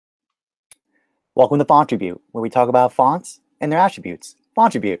Welcome to Fontribute, where we talk about fonts and their attributes.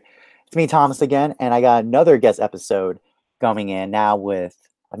 Fontribute. It's me, Thomas, again, and I got another guest episode coming in now with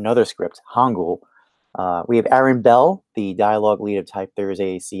another script, Hangul. We have Aaron Bell, the dialogue lead of Type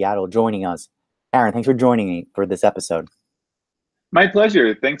Thursday Seattle, joining us. Aaron, thanks for joining me for this episode. My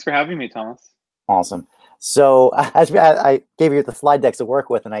pleasure. Thanks for having me, Thomas. Awesome. So, I gave you the slide decks to work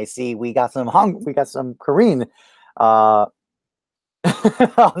with, and I see we got some Korean uh,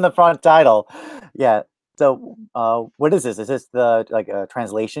 on the front title. Yeah. So, what is this? Is this the a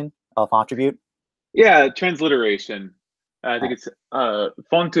translation of Fontribute? Yeah, transliteration. I think Oh, it's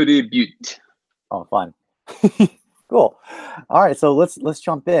Fontribute. oh, fun. Cool. All right. So let's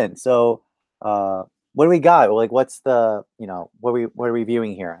jump in. So, what do we got? Like, what's the what are we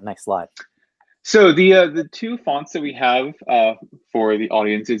viewing here? Next slide. So the two fonts that we have for the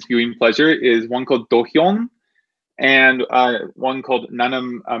audience's viewing pleasure is one called Dohyun and one called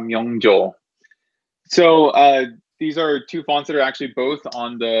Nanam Myeongjo. So these are two fonts that are actually both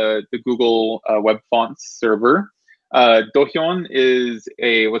on the Google Web Fonts server. Dohyun is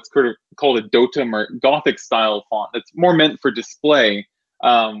a what's called a Dotum or Gothic style font that's more meant for display.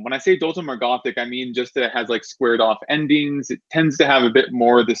 When I say Dotum or Gothic, I mean just that it has like squared off endings. It tends to have a bit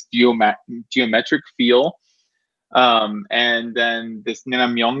more of this geometric feel. And then this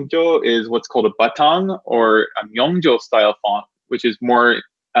Myeongjo is what's called a Batang or a Myeongjo style font, which is more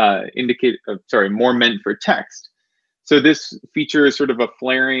more meant for text. So this features sort of a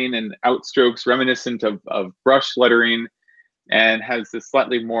flaring and outstrokes reminiscent of brush lettering and has this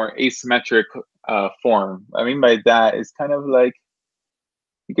slightly more asymmetric form. I mean by that is kind of like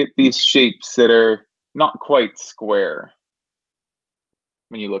you get these shapes that are not quite square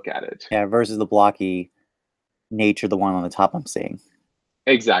when you look at it. Yeah, versus the blocky nature, the one on the top I'm seeing.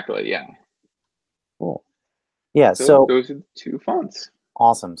 Exactly, yeah. Cool. Yeah. So So those are the two fonts.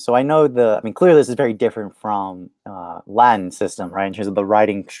 awesome. So I know clearly this is very different from Latin system, right? In terms of the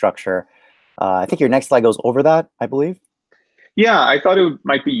writing structure. I think your next slide goes over that, I believe. Yeah, I thought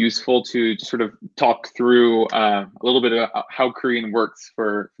might be useful to just sort of talk through a little bit about how Korean works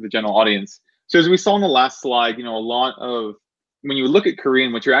for the general audience. So as we saw in the last slide, a lot of when you look at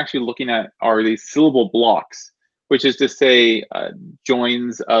Korean, what you're actually looking at are these syllable blocks, which is to say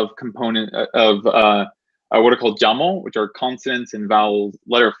joins of component of what are called jamo, which are consonants and vowel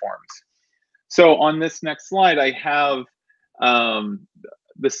letter forms. So on this next slide, I have um,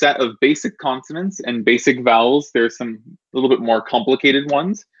 the set of basic consonants and basic vowels. There's some a little bit more complicated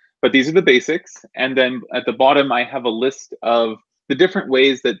ones, but these are the basics. And then at the bottom, I have a list of the different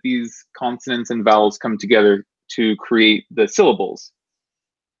ways that these consonants and vowels come together to create the syllables.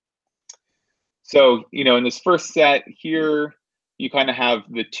 So, in this first set here, you kind of have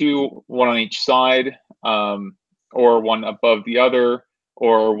the two, one on each side, or one above the other,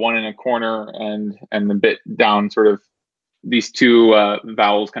 or one in a corner and a bit down, sort of these two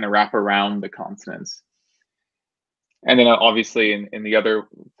vowels kind of wrap around the consonants. And then obviously in the other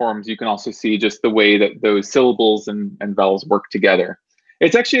forms, you can also see just the way that those syllables and vowels work together.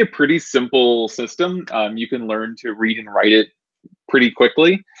 It's actually a pretty simple system. You can learn to read and write it pretty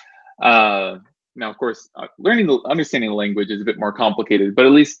quickly. Now, of course, understanding the language is a bit more complicated, but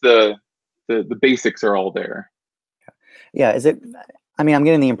at least the basics are all there. Yeah, is it? I mean, I'm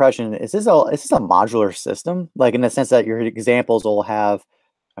getting the impression is this a modular system, like in the sense that your examples will have.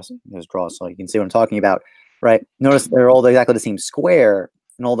 There's draw, so you can see what I'm talking about, right? Notice they're all exactly the same square,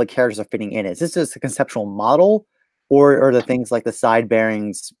 and all the characters are fitting in it. Is this just a conceptual model, or are the things like the side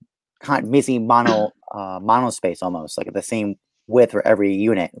bearings kind of missing monospace almost, like the same width for every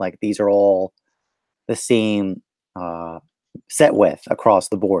unit? Like these are all the same set width across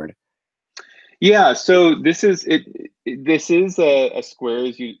the board. Yeah, so this is it. This is a square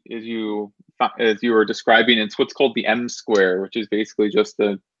as you were describing. It's what's called the M square, which is basically just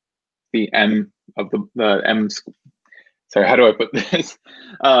the M of the M. Sorry, how do I put this?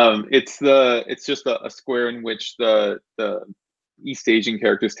 It's just a square in which the East Asian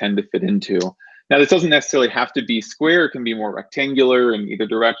characters tend to fit into. Now, this doesn't necessarily have to be square. It can be more rectangular in either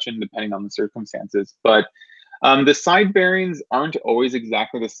direction, depending on the circumstances. But the side bearings aren't always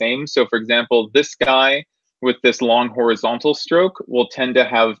exactly the same. So for example, this guy with this long horizontal stroke will tend to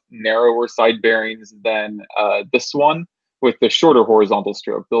have narrower side bearings than this one with the shorter horizontal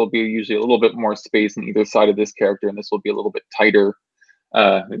stroke. There'll be usually a little bit more space on either side of this character, and this will be a little bit tighter.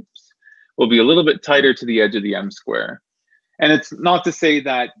 Will be a little bit tighter to the edge of the M square. And it's not to say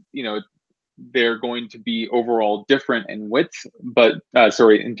that, they're going to be overall different in width, but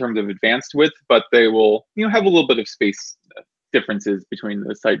in terms of advanced width, but they will, have a little bit of space differences between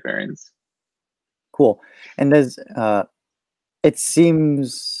the side bearings. Cool. And there's it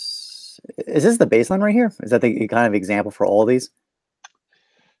seems is this the baseline right here? Is that the kind of example for all these?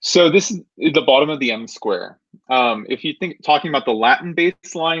 So this is the bottom of the M square. If you think talking about the Latin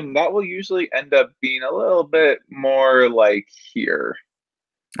baseline, that will usually end up being a little bit more like here.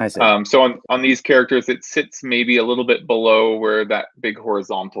 I see. So on these characters, it sits maybe a little bit below where that big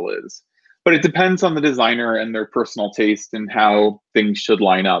horizontal is. But it depends on the designer and their personal taste and how things should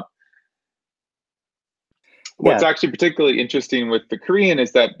line up. What's Yeah. actually particularly interesting with the Korean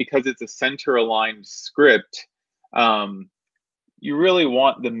is that because it's a center aligned script, you really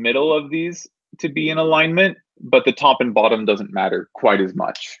want the middle of these to be in alignment, but the top and bottom doesn't matter quite as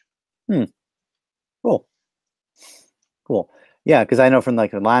much. Cool. Cool. Yeah, because I know from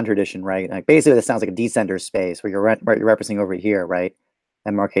like the Latin tradition, right? Like basically, this sounds like a decenter space where you're referencing over here, right?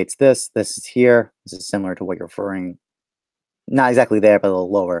 That markates this. This is here. This is similar to what you're referring. Not exactly there, but a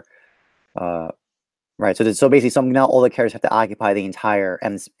little lower. Right. So basically, now all the characters have to occupy the entire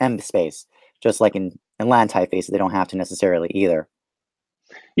M space, just like in Latin typefaces, they don't have to necessarily either.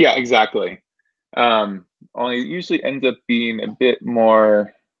 Yeah, exactly. Only it usually ends up being a bit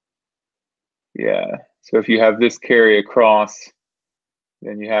more. Yeah. So if you have this carry across,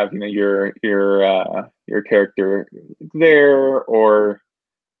 then you have your character there, or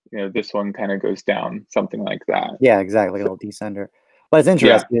this one kind of goes down, something like that. Yeah, exactly, like a little descender. But it's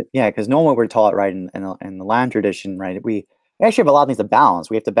interesting, yeah, because normally we're taught, right, in the Latin tradition, right, we actually have a lot of things to balance.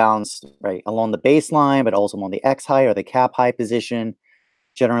 We have to balance, right, along the baseline, but also along the X height or the cap height position,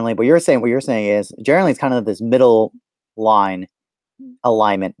 generally. But what you're saying is, generally, it's kind of this middle line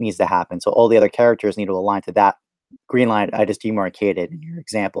alignment needs to happen. So all the other characters need to align to that green line I just demarcated in your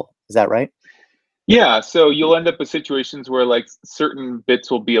example. Is that right? Yeah, so you'll end up with situations where like certain bits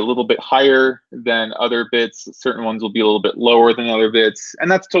will be a little bit higher than other bits, certain ones will be a little bit lower than other bits, and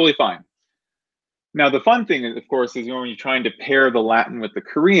that's totally fine. Now, the fun thing, of course, is when you're trying to pair the Latin with the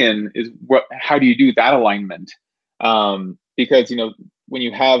Korean, is how do you do that alignment? Because when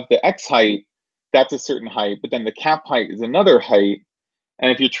you have the X height, that's a certain height, but then the cap height is another height. And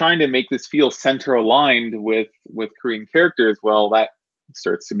if you're trying to make this feel center aligned with Korean characters, well, that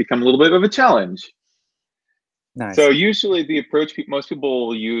starts to become a little bit of a challenge. Nice. So usually the approach most people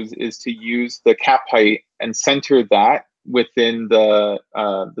will use is to use the cap height and center that within the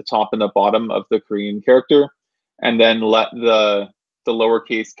top and the bottom of the Korean character, and then let the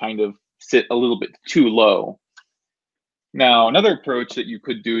lowercase kind of sit a little bit too low. Now, another approach that you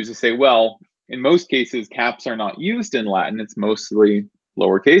could do is to say, well, in most cases, caps are not used in Latin. It's mostly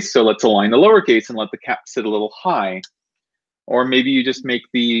lowercase. So let's align the lowercase and let the cap sit a little high. Or maybe you just make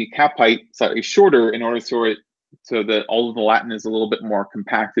the cap height slightly shorter in order so that all of the Latin is a little bit more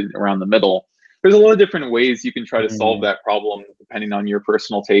compacted around the middle. There's a lot of different ways you can try to solve that problem depending on your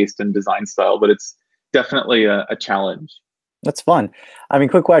personal taste and design style, but it's definitely a challenge. That's fun. I mean,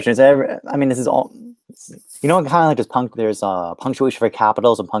 quick question. This is all, kind of like there's punctuation for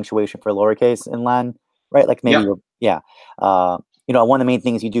capitals and punctuation for lowercase in Latin, right? Like maybe, one of the main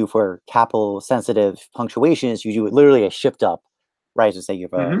things you do for capital sensitive punctuation is you do literally a shift up, right? So say you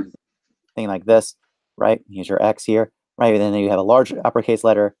have a thing like this, right? Here's your X here, right? And then you have a large uppercase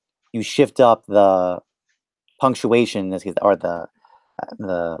letter. You shift up the punctuation, in this case, or the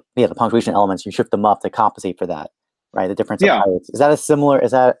punctuation elements. You shift them up to compensate for that, right? The difference of heights. Is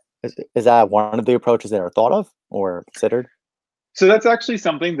that is that one of the approaches that are thought of or considered? So that's actually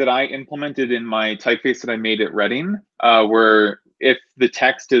something that I implemented in my typeface that I made at Reading, where if the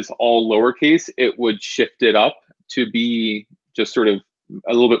text is all lowercase, it would shift it up to be just sort of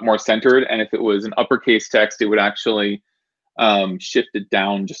a little bit more centered. And if it was an uppercase text, it would actually shift it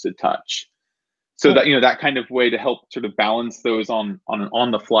down just a touch. So that, that kind of way to help sort of balance those on an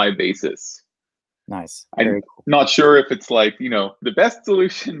on-the-fly basis. Nice. I'm not sure if it's like, the best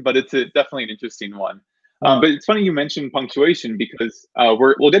solution, but it's definitely an interesting one. But it's funny you mentioned punctuation because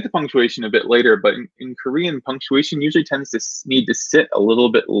we'll get to punctuation a bit later, but in Korean, punctuation usually tends to need to sit a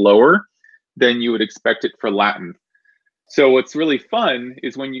little bit lower than you would expect it for Latin. So what's really fun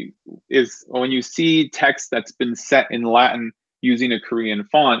is when you see text that's been set in Latin using a Korean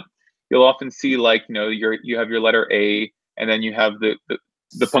font, you'll often see like, you have your letter A, and then you have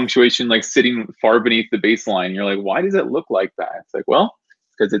the punctuation like sitting far beneath the baseline. You're like, why does it look like that? It's like, well,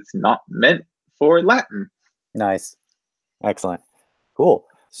 because it's not meant for Latin. Nice. Excellent. Cool.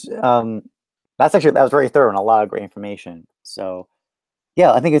 That was very thorough and a lot of great information. So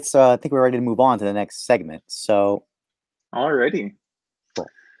yeah, I think we're ready to move on to the next segment. So alrighty. Cool.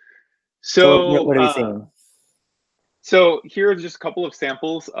 So what are we seeing? So here are just a couple of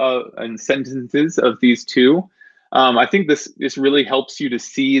samples and sentences of these two. I think this really helps you to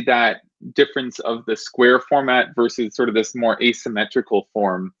see that difference of the square format versus sort of this more asymmetrical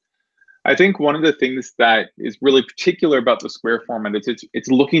form. I think one of the things that is really particular about the square format is it's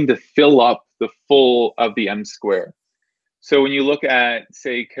looking to fill up the full of the M square. So when you look at,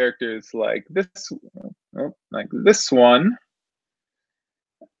 say, characters like this one,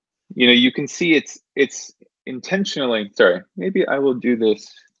 you can see it's intentionally. Sorry, maybe I will do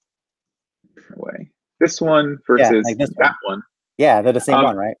this different way. This one Yeah, versus like this that one. one. Yeah, they're the same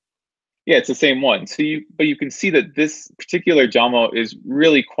one, right? Yeah, it's the same one. But you can see that this particular Jamo is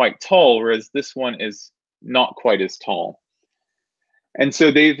really quite tall, whereas this one is not quite as tall. And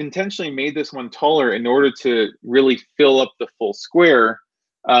so they've intentionally made this one taller in order to really fill up the full square.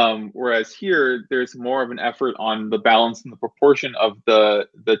 Whereas here, there's more of an effort on the balance and the proportion of the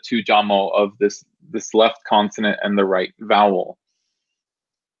two Jamo of this left consonant and the right vowel.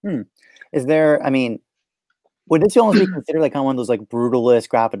 Is there, I mean, would this almost be considered like kind of one of those like brutalist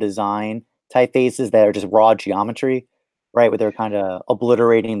graphic design typefaces that are just raw geometry, right? Where they're kind of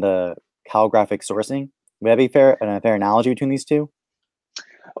obliterating the calligraphic sourcing. Would that be fair? A fair analogy between these two?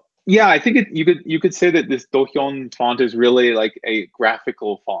 Yeah, I think you could say that this Dohyun font is really like a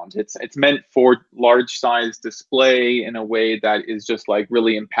graphical font. It's meant for large size display in a way that is just like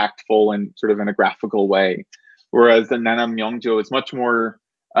really impactful and sort of in a graphical way. Whereas the Nanam Myeongjo is much more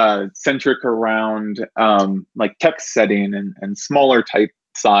centric around like text setting and smaller type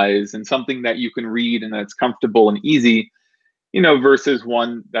size and something that you can read and that's comfortable and easy, versus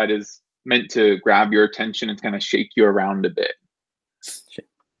one that is meant to grab your attention and kind of shake you around a bit.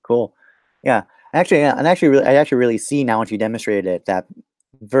 Cool. Yeah. I actually really see now once you demonstrated it that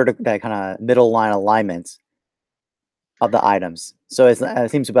that kind of middle line alignment of the items. So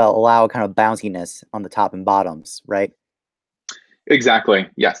it seems to allow kind of bounciness on the top and bottoms, right? Exactly.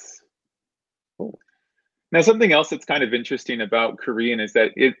 Yes. Cool. Now, something else that's kind of interesting about Korean is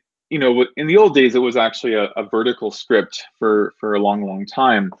that in the old days, it was actually a vertical script for a long, long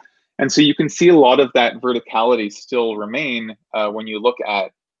time. And so you can see a lot of that verticality still remain when you look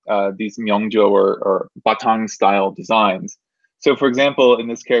at these Myeongjo or Batang style designs. So for example, in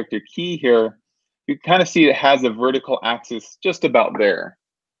this character Ki here, you kind of see it has a vertical axis just about there,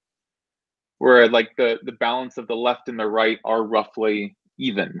 where like the balance of the left and the right are roughly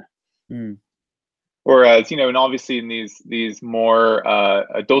even. Whereas, and obviously in these more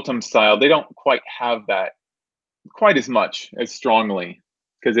Dotum style, they don't quite have that quite as much as strongly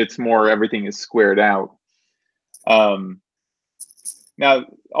because it's more everything is squared out. Now,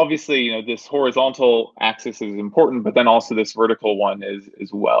 obviously, this horizontal axis is important, but then also this vertical one is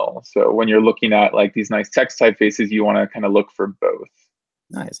as well. So when you're looking at like these nice text typefaces, you want to kind of look for both.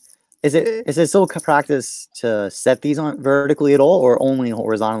 Nice. Is it still practice to set these on vertically at all, or only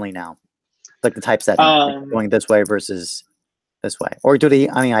horizontally now? Like the typesetting, like going this way versus this way, or do they?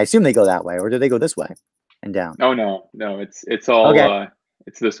 I mean, I assume they go that way, or do they go this way and down? Oh no, it's all okay.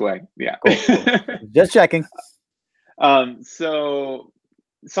 It's this way. Yeah. Cool. Just checking. So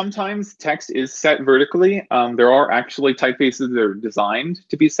sometimes text is set vertically. There are actually typefaces that are designed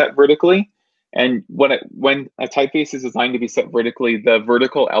to be set vertically. And when a typeface is designed to be set vertically, the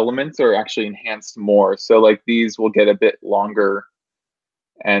vertical elements are actually enhanced more. So like these will get a bit longer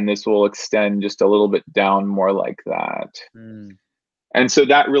and this will extend just a little bit down more like that. And so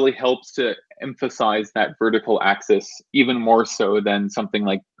that really helps to emphasize that vertical axis even more so than something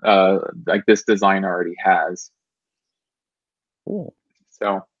like this design already has. Cool.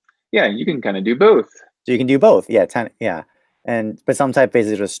 So yeah, you can kind of do both. So you can do both. Yeah. Yeah. But some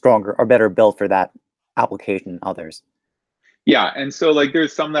typefaces are stronger or better built for that application than others. Yeah, and so like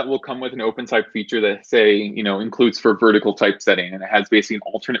there's some that will come with an open type feature that say, includes for vertical typesetting, and it has basically an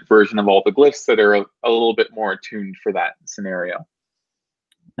alternate version of all the glyphs that are a little bit more attuned for that scenario.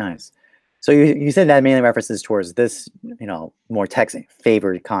 Nice. So you said that mainly references towards this, more text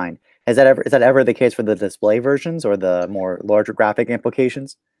favored kind. Is that ever the case for the display versions or the more larger graphic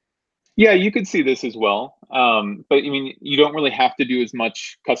implications? Yeah, you could see this as well. But I mean, you don't really have to do as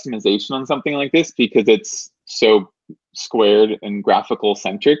much customization on something like this because it's so squared and graphical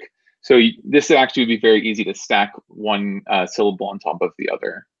centric. So this actually would be very easy to stack one syllable on top of the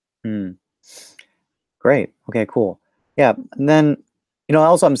other. Great. Okay, cool. Yeah. And then,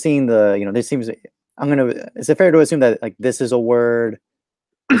 also I'm seeing this seems, is it fair to assume that like this is a word,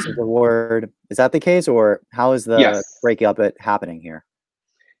 this is a word? Is that the case, or how is the breaking up it happening here?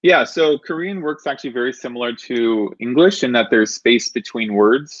 Yeah, so Korean works actually very similar to English in that there's space between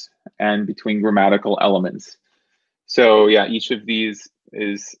words and between grammatical elements. So yeah, each of these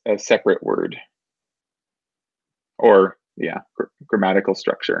is a separate word or grammatical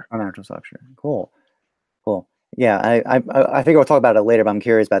structure. Grammatical structure. Cool. Cool. Yeah, I think we'll talk about it later, but I'm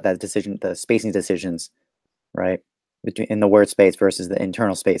curious about that decision, the spacing decisions, right? In the word space versus the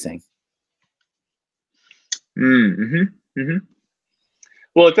internal spacing. Mm-hmm. Mm-hmm.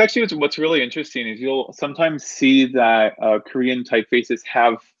 Well, it's actually what's really interesting is you'll sometimes see that Korean typefaces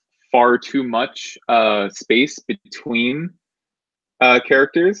have far too much space between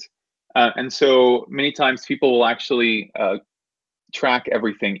characters. And so many times people will actually track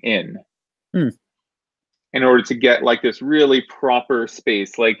everything Hmm. in order to get like this really proper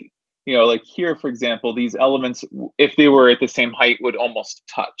space. Like, like here, for example, these elements, if they were at the same height, would almost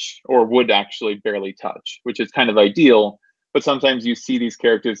touch or would actually barely touch, which is kind of ideal. But sometimes you see these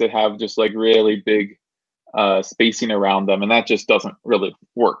characters that have just like really big spacing around them, and that just doesn't really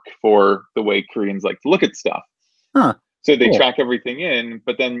work for the way Koreans like to look at stuff. Huh. So they Cool. track everything in,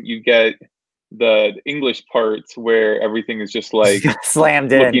 but then you get the English parts where everything is just like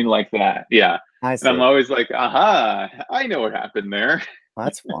Slammed in. looking like that. Yeah. I And I'm see. always like, aha, I know what happened there. Well,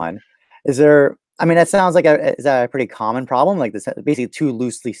 that's fun. Is there? I mean, that sounds like is that a pretty common problem? Like this, basically too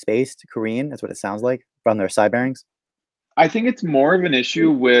loosely spaced Korean. That's what it sounds like from their side bearings. I think it's more of an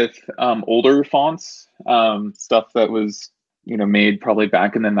issue with older fonts, stuff that was made probably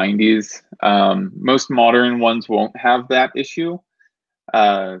back in the 90s. Most modern ones won't have that issue,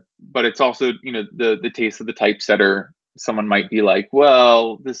 but it's also the taste of the typesetter. Someone might be like,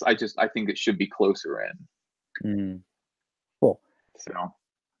 well, this I think it should be closer in. Mm, cool. So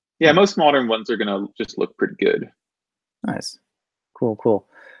yeah, Nice. most modern ones are gonna just look pretty good. Nice. Cool. Cool.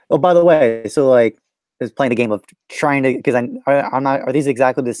 Oh, by the way, so like, is playing a game of trying to because I'm not. Are these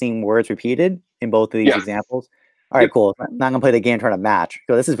exactly the same words repeated in both of these Yeah. examples? All right. Yep. Cool. I'm not gonna play the game trying to match.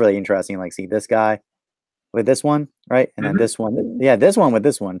 So this is really interesting. Like, see this guy with this one, right? And then Hmm. this one. Yeah, this one with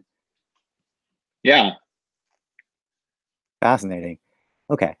this one. Yeah. Fascinating.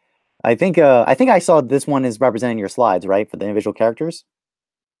 Okay. I think I saw this one is representing your slides, right? For the individual characters.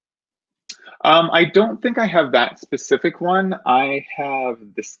 I don't think I have that specific one. I have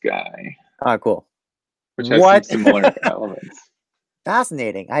this guy, Ah, cool. which has some What? similar elements.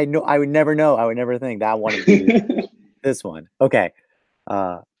 Fascinating. I would never know. I would never think that one would be this one. Okay.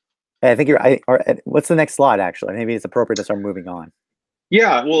 Uh I think you're or what's the next slide actually? Maybe it's appropriate to start moving on.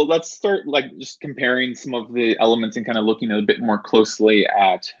 Yeah, well, let's start like just comparing some of the elements and kind of looking a bit more closely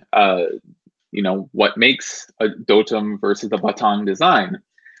at what makes a dotum versus a batang design.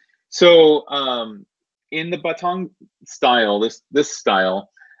 So in the batang style, this style,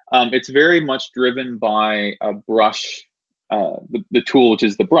 it's very much driven by a brush, the tool which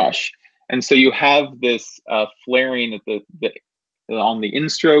is the brush, and so you have this flaring at the on the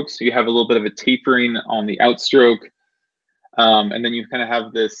instroke, so you have a little bit of a tapering on the outstroke, and then you kind of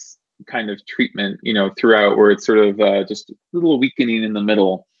have this kind of treatment, throughout where it's sort of just a little weakening in the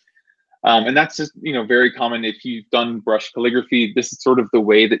middle. And that's just, very common if you've done brush calligraphy. This is sort of the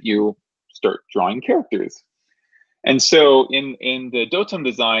way that you start drawing characters. And so in the Dotum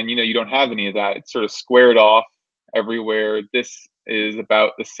design, you don't have any of that. It's sort of squared off everywhere. This is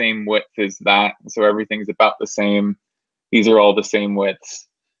about the same width as that. So everything's about the same. These are all the same widths.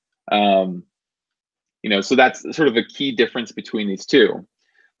 Um, so that's sort of a key difference between these two.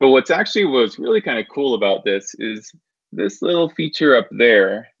 But what's really kind of cool about this is this little feature up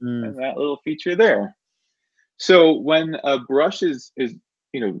there Mm, and that little feature there. So when a brush is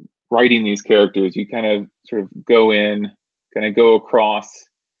writing these characters, you kind of sort of go in, kind of go across.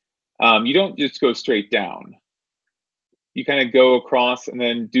 You don't just go straight down. You kind of go across and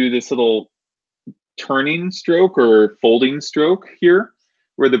then do this little turning stroke or folding stroke here,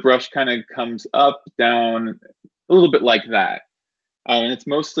 where the brush kind of comes up, down, a little bit like that. And it's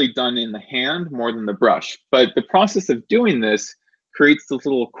mostly done in the hand more than the brush. But the process of doing this creates this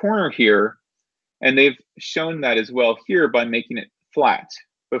little corner here, and they've shown that as well here by making it flat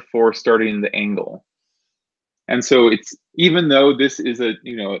before starting the angle. And so it's, even though this is a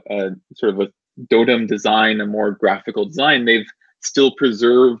sort of a dotem design, a more graphical design, they've still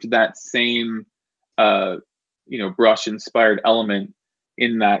preserved that same brush inspired element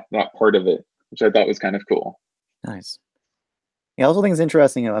in that part of it, which I thought was kind of cool. nice. Yeah, I also think it's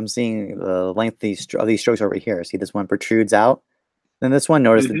interesting. I'm seeing the length of these strokes over here. See, this one protrudes out. Then this one,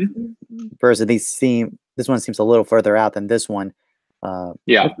 notice Hmm. versus this one seems a little further out than this one.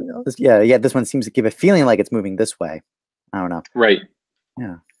 Yeah, Yeah. This one seems to give a feeling like it's moving this way. I don't know. right.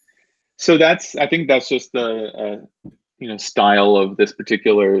 Yeah. So I think that's just the style of this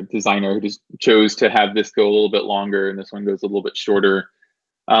particular designer who just chose to have this go a little bit longer and this one goes a little bit shorter.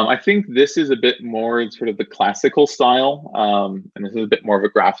 I think this is a bit more sort of the classical style, and this is a bit more of a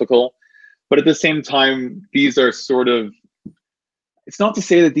graphical. But at the same time, these are sort of, it's not to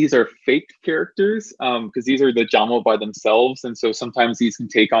say that these are fake characters, because these are the jamo by themselves. And so sometimes these can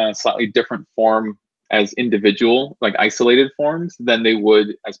take on a slightly different form as individual, like isolated forms, than they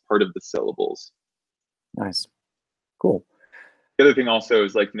would as part of the syllables. Nice. Cool. The other thing also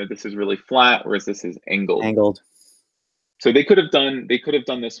is like, this is really flat, whereas this is angled. Angled. So they could have done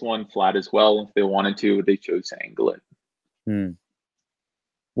this one flat as well if they wanted to, but they chose to angle it. Hmm.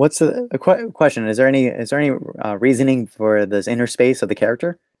 What's a question? Is there any reasoning for this inner space of the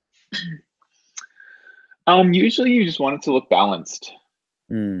character? Usually you just want it to look balanced.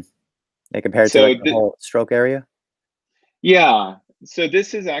 Hmm. Like compared to So like the whole stroke area? yeah. So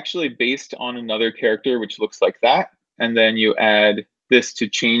this is actually based on another character which looks like that, and then you add this to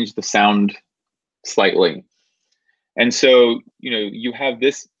change the sound slightly. And so, you have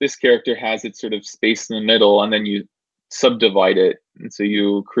this character has its sort of space in the middle, and then you subdivide it, and so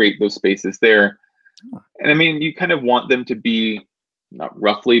you create those spaces there. And I mean, you kind of want them to be not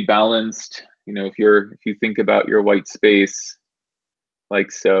roughly balanced. If you think about your white space,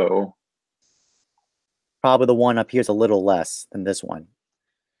 like so. Probably the one up here is a little less than this one.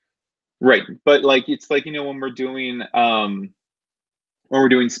 Right, but like it's like when we're doing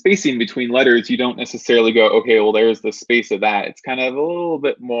spacing between letters, you don't necessarily go, okay, well, there's the space of that. It's kind of a little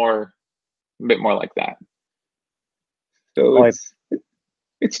bit more like that. So Oh,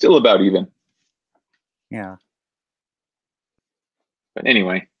 it's still about even. yeah. But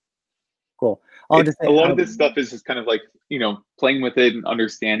anyway, cool. A lot of this stuff is just kind of like, playing with it and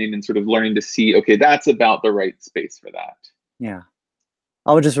understanding and sort of learning to see, okay, that's about the right space for that. Yeah.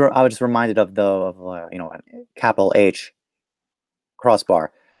 I was just reminded of capital H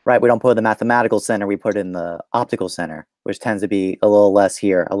crossbar, right? We don't put it in the mathematical center, we put it in the optical center, which tends to be a little less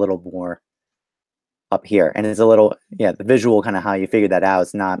here, a little more up here. And it's a little, the visual kind of how you figure that out.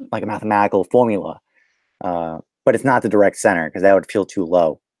 It's not like a mathematical formula, but it's not the direct center because that would feel too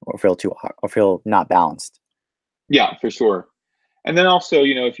low or feel too high or feel not balanced. Yeah, for sure. And then also,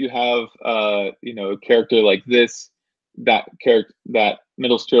 if you have, a character like this, that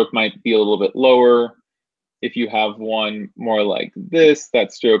middle stroke might be a little bit lower. If you have one more like this,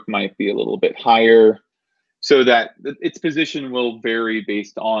 that stroke might be a little bit higher, so that its position will vary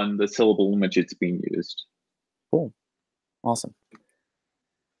based on the syllable in which it's being used. Cool. Awesome.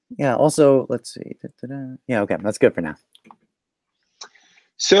 Yeah, also, let's see. Yeah, okay, that's good for now.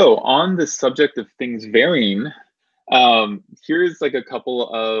 So on the subject of things varying, here's like a couple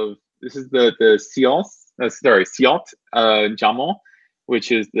of, this is the siot jamo,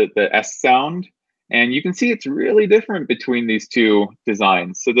 which is the S sound. And you can see it's really different between these two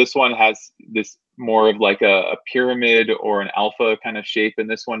designs. So this one has this more of like a pyramid or an alpha kind of shape, and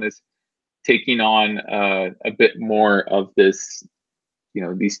this one is taking on a bit more of this,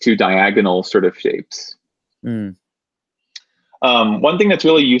 these two diagonal sort of shapes. Mm. One thing that's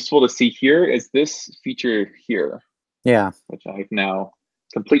really useful to see here is this feature here. Yeah. Which I've now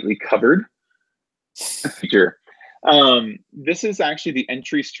completely covered. Feature. This is actually the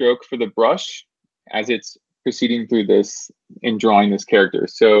entry stroke for the brush as it's proceeding through this in drawing this character.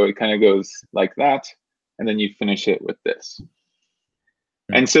 So it kind of goes like that, and then you finish it with this.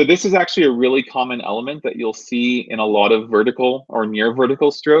 And so this is actually a really common element that you'll see in a lot of vertical or near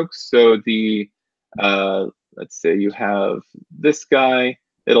vertical strokes. So the, let's say you have this guy,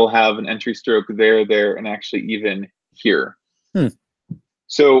 it'll have an entry stroke there, and actually even here.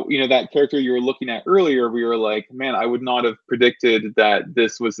 So, that character you were looking at earlier, we were like, man, I would not have predicted that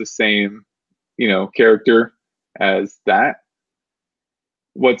this was the same, character as that.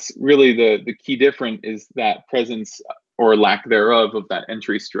 What's really the key difference is that presence or lack thereof of that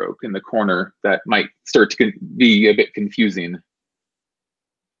entry stroke in the corner that might start to be a bit confusing.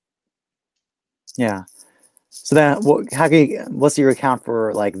 Yeah. So then, what's your account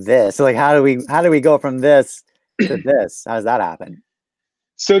for like this? So like, how do we go from this to this? How does that happen?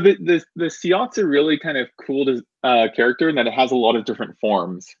 So the Siot's a really kind of cool character in that it has a lot of different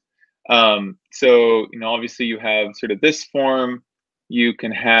forms. So obviously you have sort of this form. You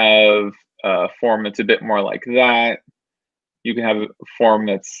can have a form that's a bit more like that. You can have a form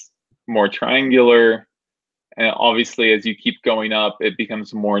that's more triangular, and obviously as you keep going up, it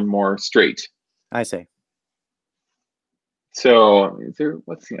becomes more and more straight. I see. So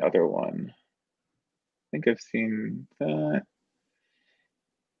what's the other one? I think I've seen that.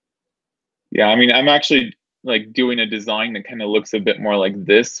 Yeah, I mean, I'm actually like doing a design that kind of looks a bit more like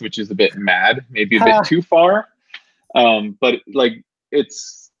this, which is a bit mad, maybe a bit too far. But like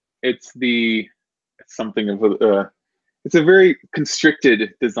it's something of it's a very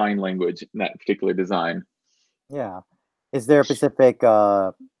constricted design language in that particular design. Yeah. Is there a specific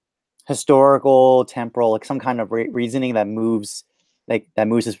historical, temporal, like some kind of reasoning that moves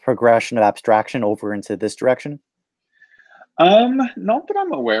this progression of abstraction over into this direction? Not that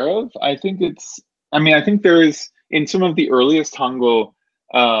I'm aware of. I think there is in some of the earliest Hangul,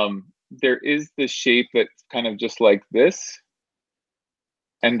 there is this shape that's kind of just like this.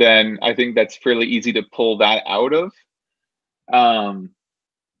 And then I think that's fairly easy to pull that out of.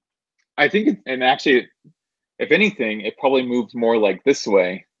 I think, and actually, if anything, it probably moves more like this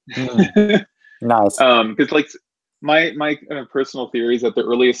way. Nice. Because like my personal theory is that the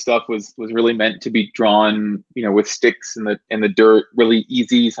earliest stuff was really meant to be drawn, with sticks in the dirt, really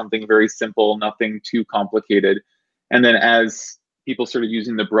easy, something very simple, nothing too complicated. And then as people started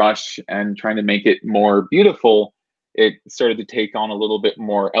using the brush and trying to make it more beautiful, it started to take on a little bit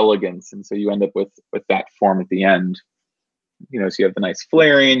more elegance, and so you end up with that form at the end. So you have the nice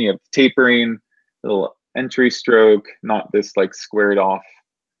flaring, you have tapering, little entry stroke, not this like squared off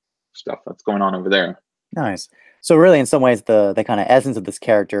stuff that's going on over there. Nice. So really, in some ways, the kind of essence of this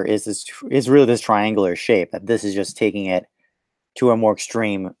character is really this triangular shape. That this is just taking it to a more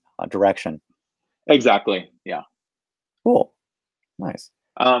extreme direction. Exactly. Yeah. Cool. Nice.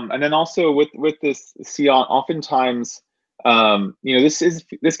 And then also with this Sion, oftentimes,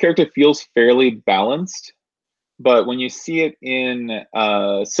 this character feels fairly balanced, but when you see it in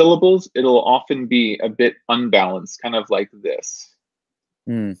syllables, it'll often be a bit unbalanced, kind of like this.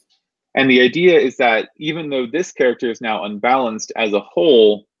 Mm. And the idea is that even though this character is now unbalanced as a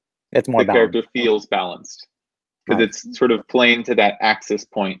whole, it's more the character feels balanced because it's sort of playing to that axis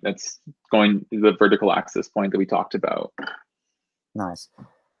point that's going to the vertical axis point that we talked about. Nice.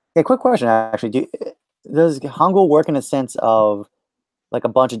 Yeah, quick question, actually. Does Hangul work in a sense of like a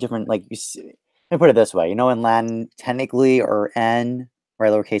bunch of different, like, let me put it this way, in Latin, technically, or N, right,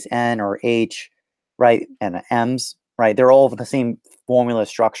 lowercase n, or H, right, and M's, right, they're all the same formula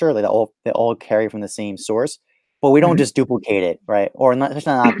structure, like they all carry from the same source, but we don't just duplicate it, right, or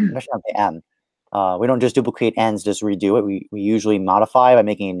especially not the M. We don't just duplicate N's, just redo it. We usually modify by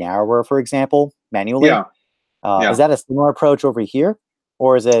making it narrower, for example, manually. Yeah. Is that a similar approach over here,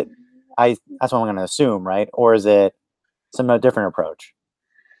 or is it? That's what I'm going to assume, right? Or is it some different approach?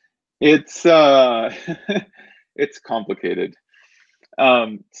 It's it's complicated.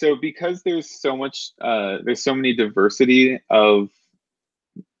 So because there's so many there's so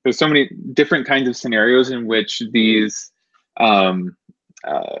many different kinds of scenarios in which these jamo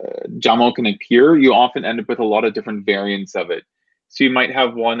can appear, you often end up with a lot of different variants of it. So you might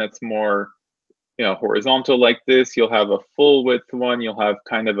have one that's more horizontal like this. You'll have a full width one. You'll have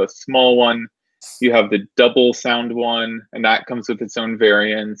kind of a small one. You have the double sound one, and that comes with its own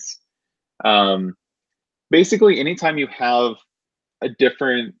variants. Basically, anytime you have a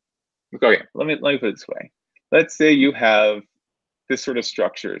different, okay, let me put it this way. Let's say you have this sort of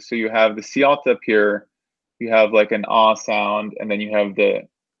structure. So you have the siat up here, you have like an ah sound, and then you have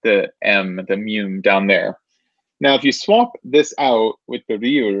the m, the mum down there. Now, if you swap this out with the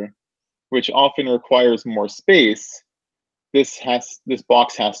riur, which often requires more space, this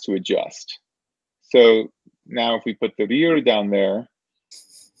box has to adjust. So now if we put the riur down there,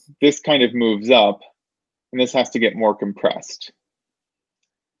 this kind of moves up, and this has to get more compressed.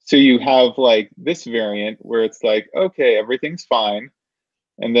 So you have like this variant where it's like, okay, everything's fine.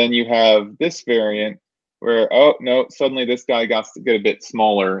 And then you have this variant where, oh, no, suddenly this guy got to get a bit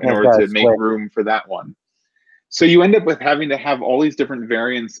smaller in order to make room for that one. So you end up with having to have all these different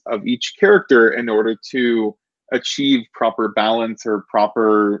variants of each character in order to achieve proper balance or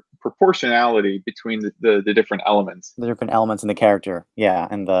proper proportionality between the different elements. The different elements in the character, yeah,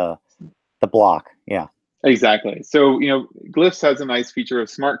 and the block, yeah. Exactly. So, Glyphs has a nice feature of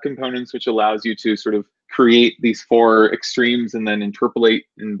smart components, which allows you to sort of create these four extremes and then interpolate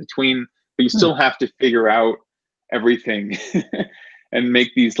in between, but you still have to figure out everything and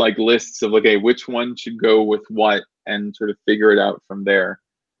make these like lists of, okay, which one should go with what, and sort of figure it out from there.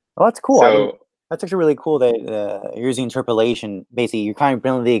 Well, that's cool. So, that's actually really cool that you're using interpolation. Basically, you're kind of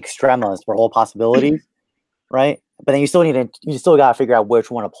bringing the extremas for all possibilities, right? But then you still got to figure out which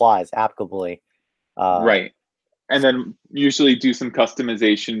one applies applicably. Right. And then usually do some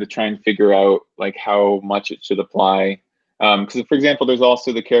customization to try and figure out like how much it should apply. Because for example, there's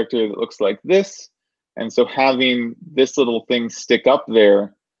also the character that looks like this. And so having this little thing stick up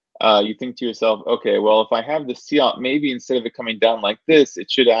there, you think to yourself, okay, well, if I have the siat, maybe instead of it coming down like this,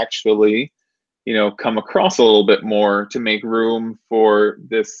 it should actually, come across a little bit more to make room for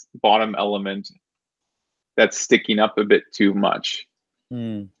this bottom element that's sticking up a bit too much.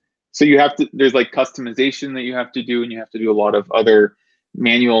 So there's like customization that you have to do, and you have to do a lot of other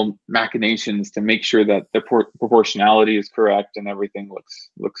manual machinations to make sure that the proportionality is correct and everything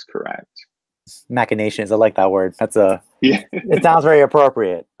looks correct. Machinations, I like that word. Yeah. It sounds very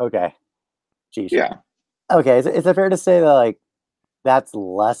appropriate. Okay. Geesh. Yeah. Okay, is it fair to say that like that's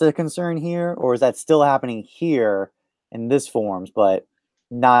less a concern here, or is that still happening here in this forms, but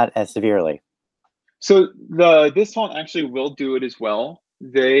Not as severely. So this font actually will do it as well.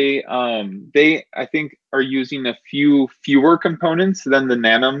 They I think are using a few fewer components than the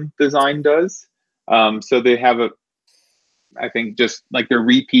Nanum design does. So they have I think just like they're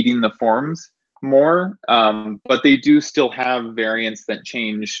repeating the forms more, but they do still have variants that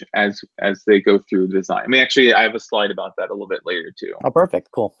change as they go through the design. I mean, actually, I have a slide about that a little bit later too. Oh, perfect.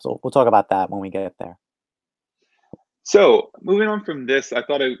 Cool. So we'll talk about that when we get there. So moving on from this, I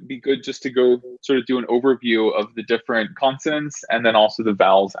thought it would be good just to go sort of do an overview of the different consonants and then also the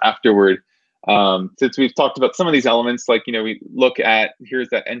vowels afterward. Since we've talked about some of these elements, like, we look at, here's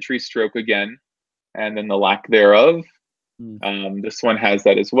that entry stroke again, and then the lack thereof. This one has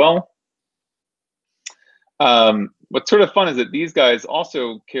that as well. What's sort of fun is that these guys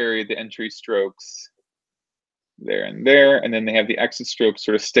also carry the entry strokes there, and then they have the exit strokes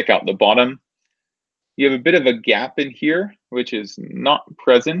sort of stick out the bottom. You have a bit of a gap in here, which is not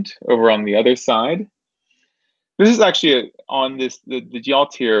present over on the other side. This is actually on the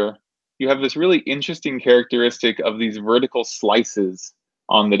Jiao here. You have this really interesting characteristic of these vertical slices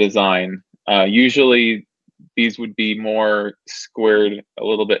on the design. Usually these would be more squared a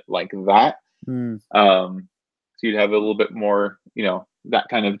little bit like that. So you'd have a little bit more, that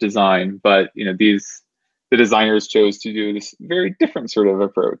kind of design. But, the designers chose to do this very different sort of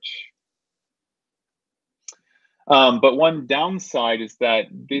approach. But one downside is that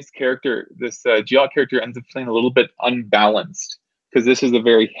this Jiao character ends up feeling a little bit unbalanced because this is a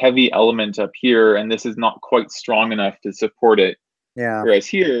very heavy element up here, and this is not quite strong enough to support it. Yeah. Whereas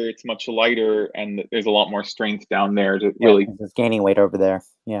here, it's much lighter, and there's a lot more strength down there to really it's gaining weight over there.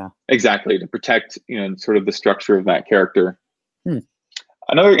 Yeah. Exactly, to protect, sort of the structure of that character.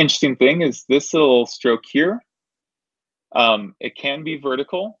 Another interesting thing is this little stroke here. It can be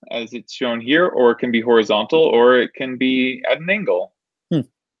vertical, as it's shown here, or it can be horizontal, or it can be at an angle.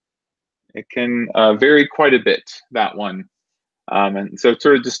 It can vary quite a bit, that one. And so it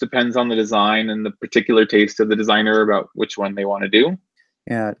sort of just depends on the design and the particular taste of the designer about which one they want to do.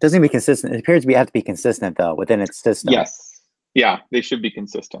 Yeah, it doesn't be consistent. It appears to have to be consistent, though, within its system. Yes. Yeah, they should be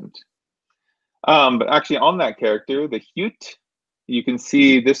consistent. But actually on that character, the Hute, you can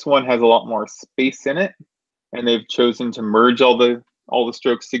see this one has a lot more space in it. And they've chosen to merge all the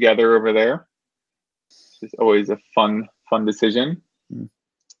strokes together over there. It's always a fun decision.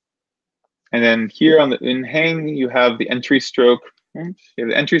 And then here in Hang, you have the entry stroke. You have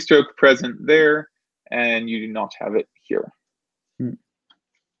the entry stroke present there, and you do not have it here. Now,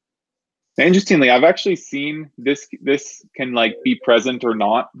 interestingly, I've actually seen this can be present or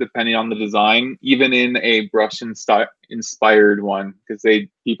not, depending on the design, even in a brush inspired one, because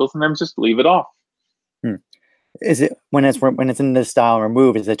people sometimes just leave it off. Is it when it's in this style and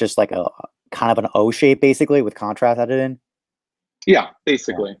remove? Is it just like a kind of an O shape, basically, with contrast added in? Yeah,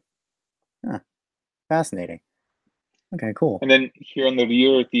 basically. Yeah. Huh. Fascinating. Okay, cool. And then here on the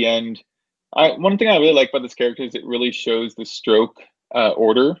rear at the end, one thing I really like about this character is it really shows the stroke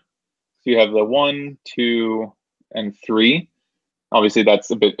order. So you have the 1, 2, and 3. Obviously, that's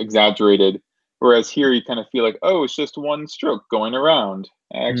a bit exaggerated. Whereas here, you kind of feel like, oh, it's just one stroke going around.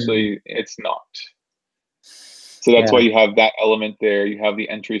 Actually, it's not. So that's why you have that element there. You have the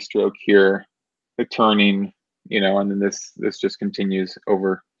entry stroke here, the turning, and then this just continues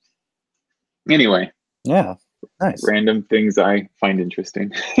over. Anyway. Yeah. Nice. Random things I find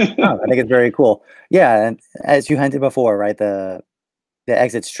interesting. I think it's very cool. Yeah, and as you hinted before, right, the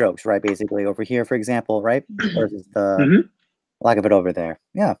exit strokes, right, basically over here, for example, right, versus the lack of it over there.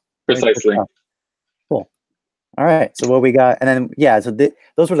 Yeah. Precisely. Cool. All right. So what we got, and then so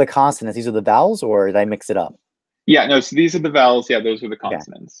those were the consonants. These are the vowels, or did I mix it up? Yeah, no. So these are the vowels. Yeah, those are the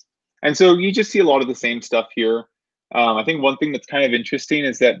consonants. Okay. And so you just see a lot of the same stuff here. I think one thing that's kind of interesting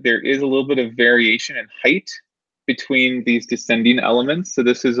is that there is a little bit of variation in height between these descending elements. So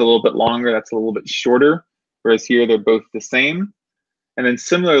this is a little bit longer, that's a little bit shorter, whereas here they're both the same. And then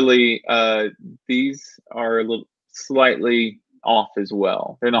similarly, these are a little slightly off as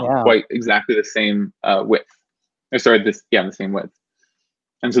well. They're not quite exactly the same width. The same width.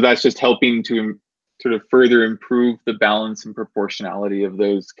 And so that's just helping to sort of further improve the balance and proportionality of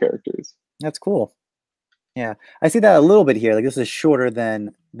those characters. That's cool. Yeah, I see that a little bit here. Like this is shorter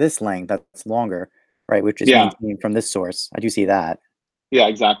than this length, that's longer, right? Which is maintained from this source. I do see that. Yeah,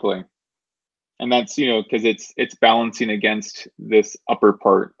 exactly. And that's, because it's balancing against this upper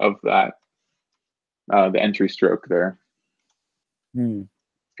part of that, the entry stroke there. Kind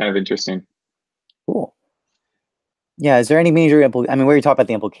of interesting. Cool. Yeah, is there any major we already talked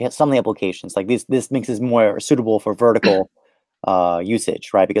about some of the implications. Like this makes this more suitable for vertical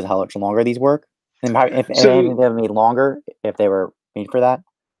usage, right? Because of how much longer these work. And if they were made longer, if they were made for that.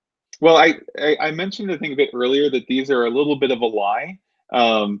 Well, I mentioned I think a bit earlier that these are a little bit of a lie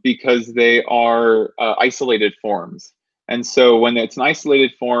because they are isolated forms. And so when it's an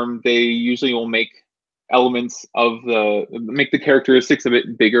isolated form, they usually will make elements of make the characteristics a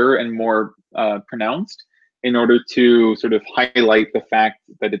bit bigger and more pronounced in order to sort of highlight the fact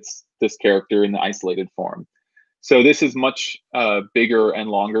that it's this character in the isolated form. So this is much bigger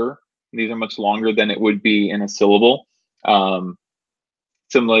and longer. These are much longer than it would be in a syllable.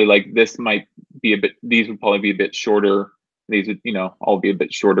 Similarly, like this might be a bit, these would probably be a bit shorter. These would, all be a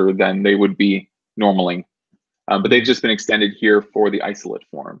bit shorter than they would be normally. But they've just been extended here for the isolate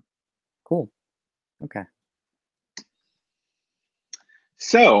form. Cool. Okay.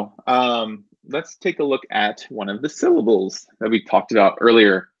 So let's take a look at one of the syllables that we talked about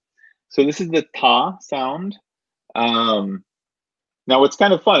earlier. So this is the ta sound. Now what's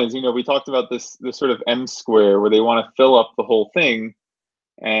kind of fun is, we talked about this sort of M square where they want to fill up the whole thing.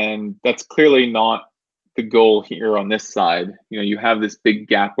 And that's clearly not the goal here on this side. You have this big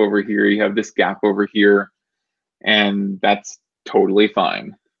gap over here, you have this gap over here, and that's totally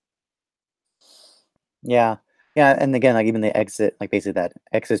fine. Yeah. Yeah. And again, like even the exit, like basically that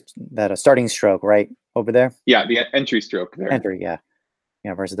exit, that starting stroke, right? Over there. Yeah, the entry stroke there. Entry, yeah.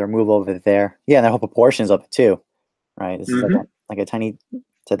 Yeah, versus the removal over there. Yeah, and the whole proportions of it too. Right. This is like a tiny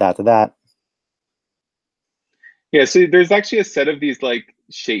to that. Yeah, so there's actually a set of these like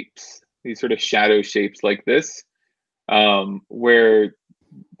shapes, these sort of shadow shapes like this, where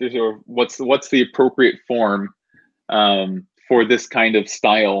there's what's the appropriate form for this kind of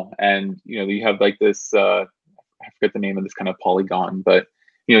style. And you have like this I forget the name of this kind of polygon, but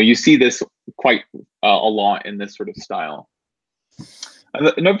you see this quite a lot in this sort of style.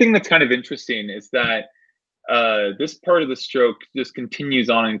 Another thing that's kind of interesting is that this part of the stroke just continues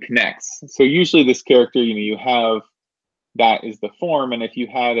on and connects. So usually this character, you have that is the form, and if you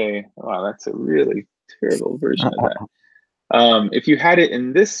had wow, that's a really terrible version of that. If you had it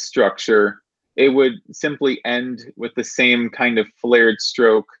in this structure, it would simply end with the same kind of flared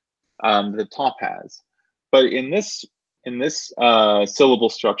stroke the top has. But in this syllable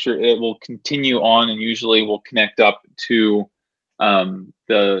structure, it will continue on and usually will connect up to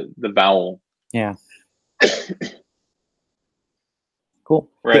the vowel. Yeah. Cool.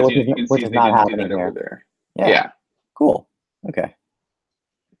 Whereas yeah, you can which see is they not didn't do happening that here. over there. Yeah. Cool. Okay.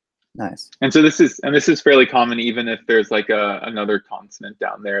 Nice. And so this is fairly common, even if there's like another consonant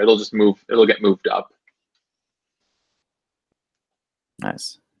down there. It'll just move. It'll get moved up.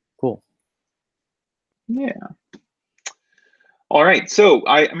 Nice. Cool. Yeah. All right. So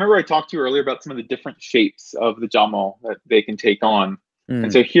I remember I talked to you earlier about some of the different shapes of the jamo that they can take on.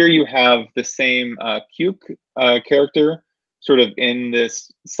 And so here you have the same kyuk character sort of in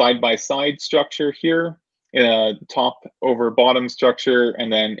this side-by-side structure here, in a top over bottom structure, and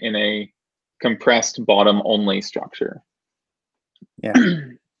then in a compressed bottom only structure. Yeah.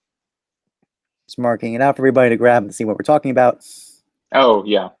 Just marking it out for everybody to grab and see what we're talking about. Oh,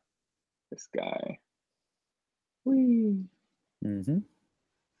 yeah. This guy. Whee. And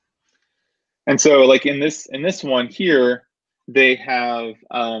so like in this one here, they have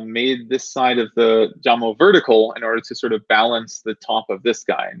made this side of the jamo vertical in order to sort of balance the top of this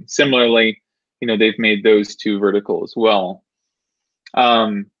guy. And similarly, they've made those two vertical as well.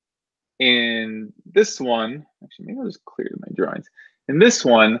 In this one, actually, maybe I'll just clear my drawings. In this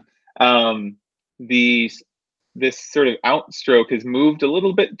one, this sort of outstroke is moved a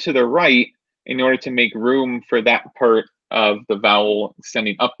little bit to the right in order to make room for that part of the vowel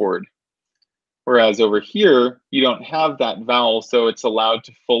extending upward. Whereas over here, you don't have that vowel, so it's allowed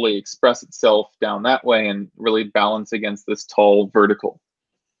to fully express itself down that way and really balance against this tall vertical.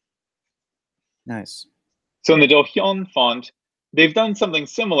 Nice. So in the Dohyun font, they've done something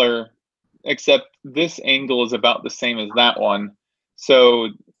similar, except this angle is about the same as that one. So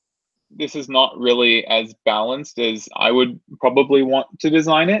this is not really as balanced as I would probably want to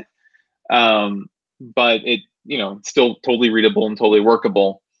design it. But it, it's still totally readable and totally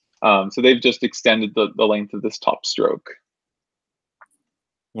workable. So they've just extended the length of this top stroke.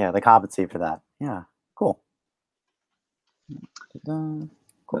 Yeah, they compensate for that. Yeah, cool. Cool.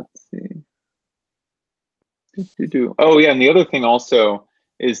 Let's see. Oh yeah, and the other thing also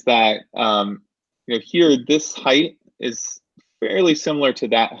is that here this height is fairly similar to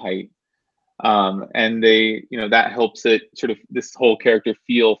that height, and they that helps it sort of this whole character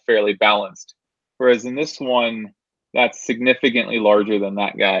feel fairly balanced. Whereas in this one, that's significantly larger than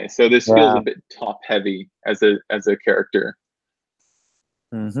that guy, so this feels a bit top heavy as a character.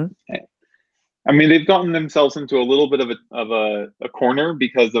 I mean, they've gotten themselves into a little bit of a corner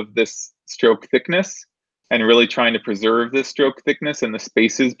because of this stroke thickness. and really trying to preserve the stroke thickness and the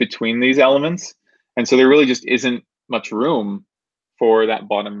spaces between these elements. And so there really just isn't much room for that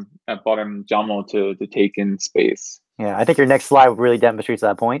bottom jamo to take in space. Yeah, I think your next slide really demonstrates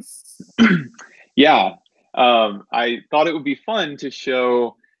that point. Yeah, I thought it would be fun to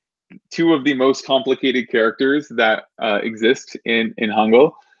show two of the most complicated characters that exist in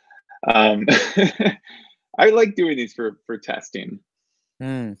Hangul. I like doing these for testing.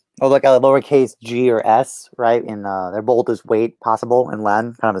 Oh, like a lowercase g or s, right? And their boldest weight possible in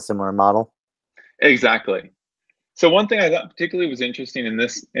Latin, kind of a similar model. Exactly. So one thing I thought particularly was interesting in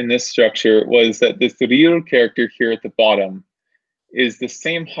this structure was that this real character here at the bottom is the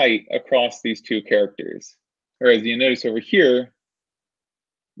same height across these two characters. Whereas you notice over here,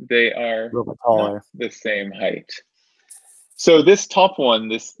 they are A little bit taller. not the same height. So this top one,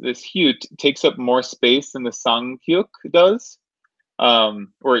 this hyut, takes up more space than the Sanghyuk does.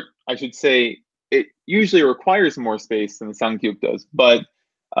 Or I should say, it usually requires more space than the Sanghyuk does. But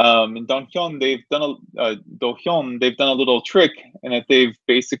in Donghyon, they've done a little trick, in that they've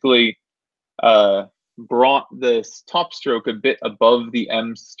basically brought this top stroke a bit above the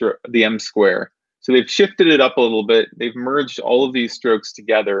M square. So they've shifted it up a little bit. They've merged all of these strokes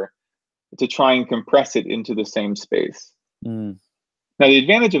together to try and compress it into the same space. Now the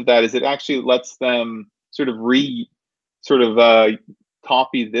advantage of that is it actually lets them sort of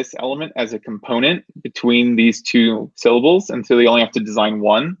copy this element as a component between these two syllables, and so they only have to design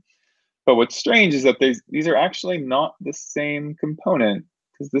one. But what's strange is that these are actually not the same component,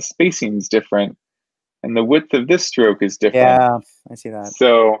 because the spacing is different and the width of this stroke is different. Yeah, I see that.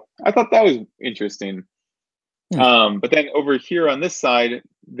 So I thought that was interesting. But then over here on this side,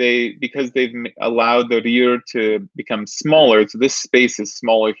 because they've allowed the ryur to become smaller, so this space is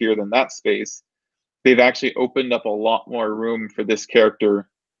smaller here than that space, they've actually opened up a lot more room for this character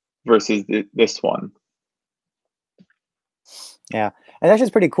versus this one. Yeah, and that's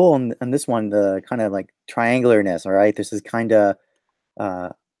just pretty cool in this one, the kind of like triangularness, all right? This is kind of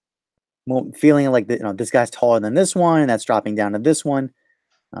feeling like this guy's taller than this one, and that's dropping down to this one.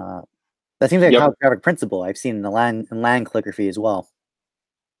 That seems like a calligraphic principle I've seen in land calligraphy as well.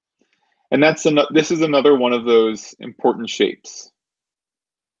 And this is another one of those important shapes.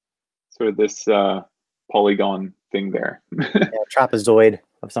 Sort of this polygon thing there. Yeah, trapezoid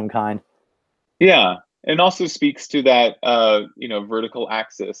of some kind. Yeah, and also speaks to that vertical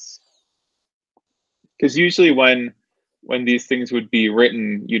axis. Because usually when these things would be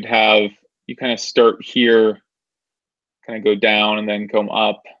written, you kind of start here, kind of go down and then come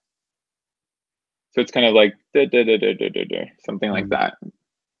up. So it's kind of like something like that.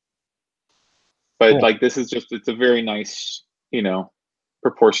 But cool. Like this is it's a very nice,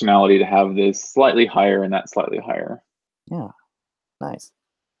 proportionality to have this slightly higher and that slightly higher. Yeah, nice,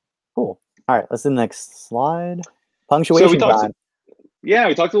 cool. All right, let's do the next slide. Punctuation. So we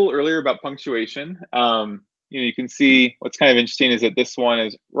talked a little earlier about punctuation. You can see what's kind of interesting is that this one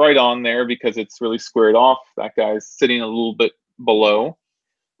is right on there because it's really squared off. That guy's sitting a little bit below.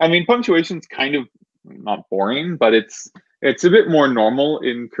 I mean, punctuation's kind of not boring, but it's a bit more normal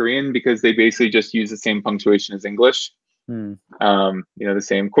in Korean because they basically just use the same punctuation as English. The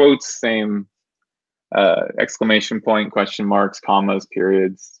same quotes, same exclamation point, question marks, commas,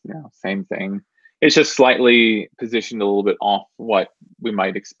 periods, same thing. It's just slightly positioned a little bit off what we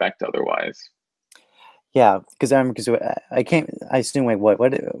might expect otherwise. Yeah, because I assume like where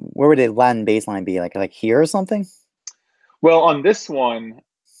would the Latin baseline be? Like here or something? Well, on this one,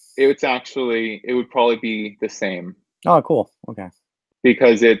 it would probably be the same. Oh, cool. Okay.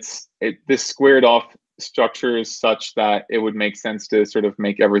 Because this squared off structure is such that it would make sense to sort of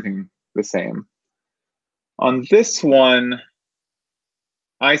make everything the same. On this one,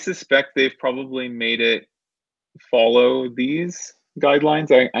 I suspect they've probably made it follow these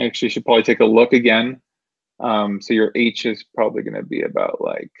guidelines. I actually should probably take a look again. So your H is probably going to be about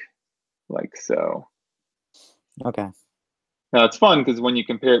like so. Okay. Now it's fun because when you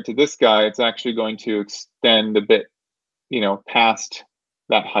compare it to this guy, it's actually going to extend a bit, past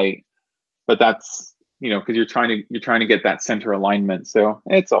that height. But that's, because you're trying to get that center alignment. So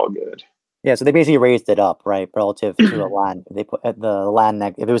it's all good. Yeah, so they basically raised it up, right, relative to the Latin. They put the Latin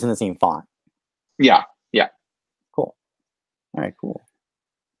neck if it was in the same font. Yeah. Cool. All right, cool.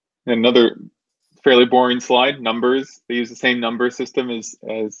 Another fairly boring slide, numbers. They use the same number system as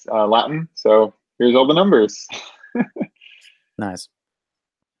Latin. So here's all the numbers. Nice.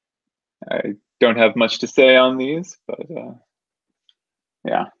 I don't have much to say on these, but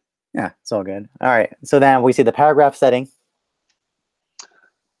yeah. Yeah, it's all good. All right, so then we see the paragraph setting.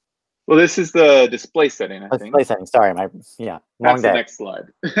 Well, this is the display setting, I think. Display setting, sorry. Long That's day. the next slide.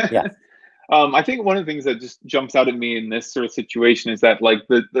 Yeah. I think one of the things that just jumps out at me in this sort of situation is that like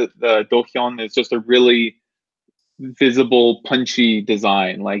the dohyeon is just a really visible, punchy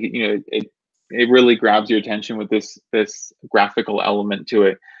design. Like it really grabs your attention with this graphical element to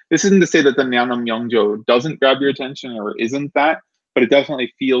it. This isn't to say that the Nyanam Myongjo doesn't grab your attention or isn't that, but it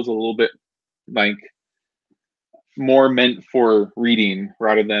definitely feels a little bit like more meant for reading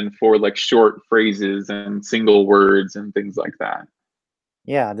rather than for like short phrases and single words and things like that.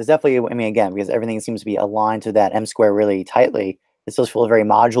 Yeah, there's definitely, I mean, again, because everything seems to be aligned to that M square really tightly, it still feels very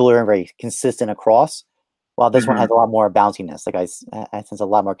modular and very consistent across, while this one has a lot more bounciness. Like I sense a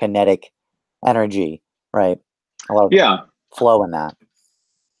lot more kinetic energy, right? A lot of flow in that.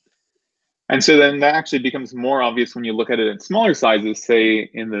 And so then that actually becomes more obvious when you look at it in smaller sizes, say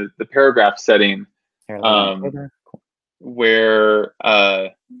in the paragraph setting, where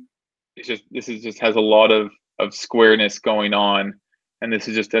this is just has a lot of squareness going on, and this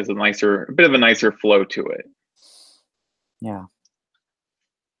is just has a bit of a nicer flow to it. Yeah.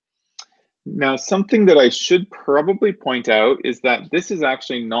 Now, something that I should probably point out is that this is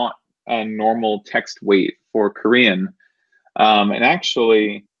actually not a normal text weight for Korean, and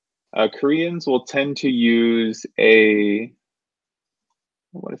actually. Koreans will tend to use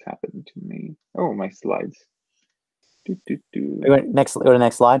what has happened to me? Oh, my slides. Go to the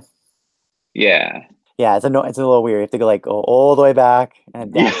next slide. Yeah. Yeah, it's a little weird. You have to go all the way back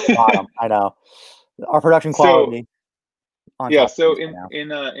and down to the bottom. I know. Our production quality. So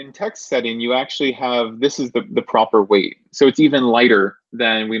in text setting, you actually have this is the proper weight. So it's even lighter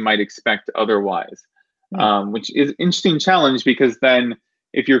than we might expect otherwise, which is an interesting challenge because then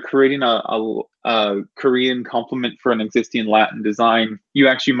if you're creating a Korean complement for an existing Latin design, you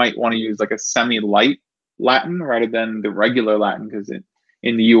actually might want to use like a semi-light Latin rather than the regular Latin, because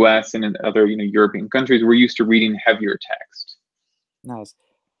in the US and in other European countries, we're used to reading heavier text. Nice.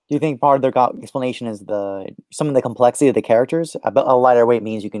 Do you think part of their explanation is some of the complexity of the characters? A lighter weight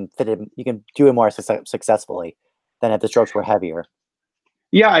means you can fit it, you can do it more successfully than if the strokes were heavier.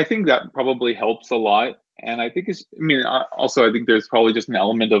 Yeah, I think that probably helps a lot. And I think also I think there's probably just an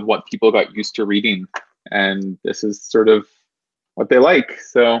element of what people got used to reading, and this is sort of what they like.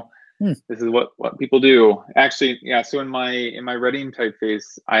 So this is what people do. Actually, yeah. So in my writing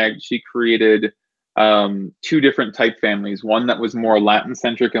typeface, I actually created 2 different type families. One that was more Latin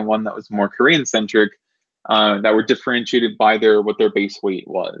centric and one that was more Korean centric. That were differentiated by what their base weight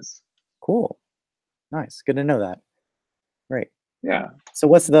was. Cool, nice, good to know that. Great. Yeah. So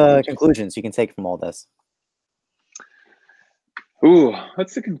what's the conclusions you can take from all this? Ooh,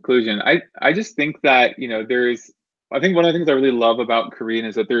 what's the conclusion? I just think that, I think one of the things I really love about Korean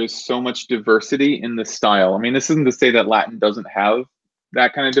is that there is so much diversity in the style. I mean, this isn't to say that Latin doesn't have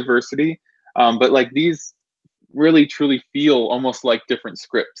that kind of diversity, but like these really truly feel almost like different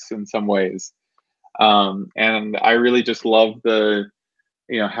scripts in some ways. And I really just love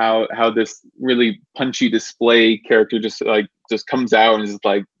how this really punchy display character just comes out and is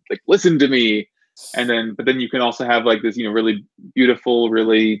like listen to me. But then you can also have like this, really beautiful,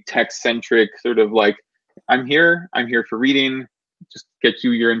 really text-centric sort of like, I'm here for reading, just get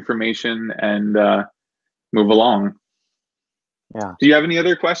you your information and move along. Yeah. Do you have any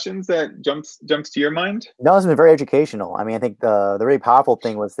other questions that jumps to your mind? No, it's been very educational. I mean, I think the really powerful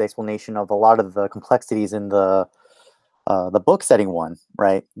thing was the explanation of a lot of the complexities in the book setting one,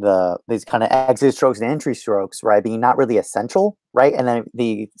 right? These kind of exit strokes and entry strokes, right, being not really essential, right? And then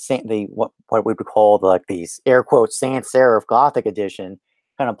the what we would call these air quotes sans serif Gothic edition,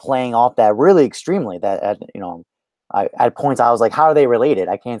 kind of playing off that really extremely. That at points I was like, how are they related?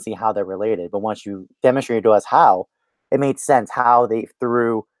 I can't see how they're related. But once you demonstrated to us how, it made sense how they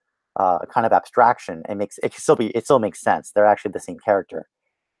through kind of abstraction. It still makes sense. They're actually the same character.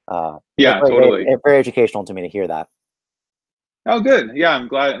 Yeah, totally. Very educational to me to hear that. Oh, good. Yeah, I'm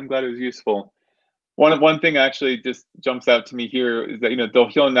glad it was useful. One thing actually just jumps out to me here is that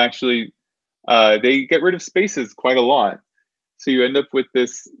Dohyeon actually they get rid of spaces quite a lot, so you end up with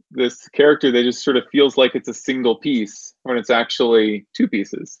this character that just sort of feels like it's a single piece when it's actually 2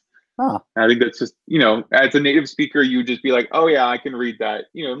 pieces. Huh. I think that's just as a native speaker, you just be like, oh yeah, I can read that.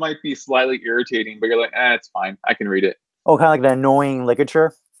 It might be slightly irritating, but you're like, it's fine, I can read it. Oh, kind of like the annoying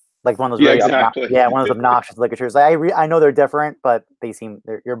ligature. Like one of those exactly. one of those obnoxious ligatures. I know they're different, but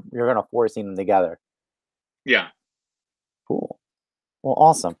you're gonna force them together. Yeah. Cool. Well,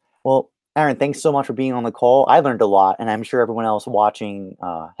 awesome. Well, Aaron, thanks so much for being on the call. I learned a lot, and I'm sure everyone else watching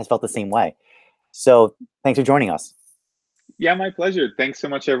has felt the same way. So thanks for joining us. Yeah, my pleasure. Thanks so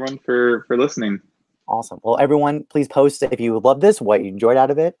much, everyone, for listening. Awesome. Well, everyone, please post if you love this, what you enjoyed out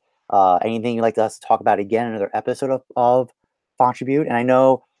of it, anything you'd like us to talk about again in another episode of Fontribute. And I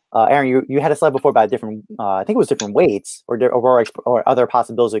know Aaron, you had a slide before about different, I think it was different weights or other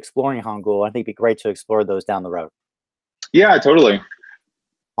possibilities of exploring Hangul. I think it'd be great to explore those down the road. Yeah, totally.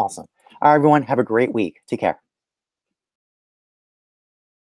 Awesome. All right, everyone, have a great week. Take care.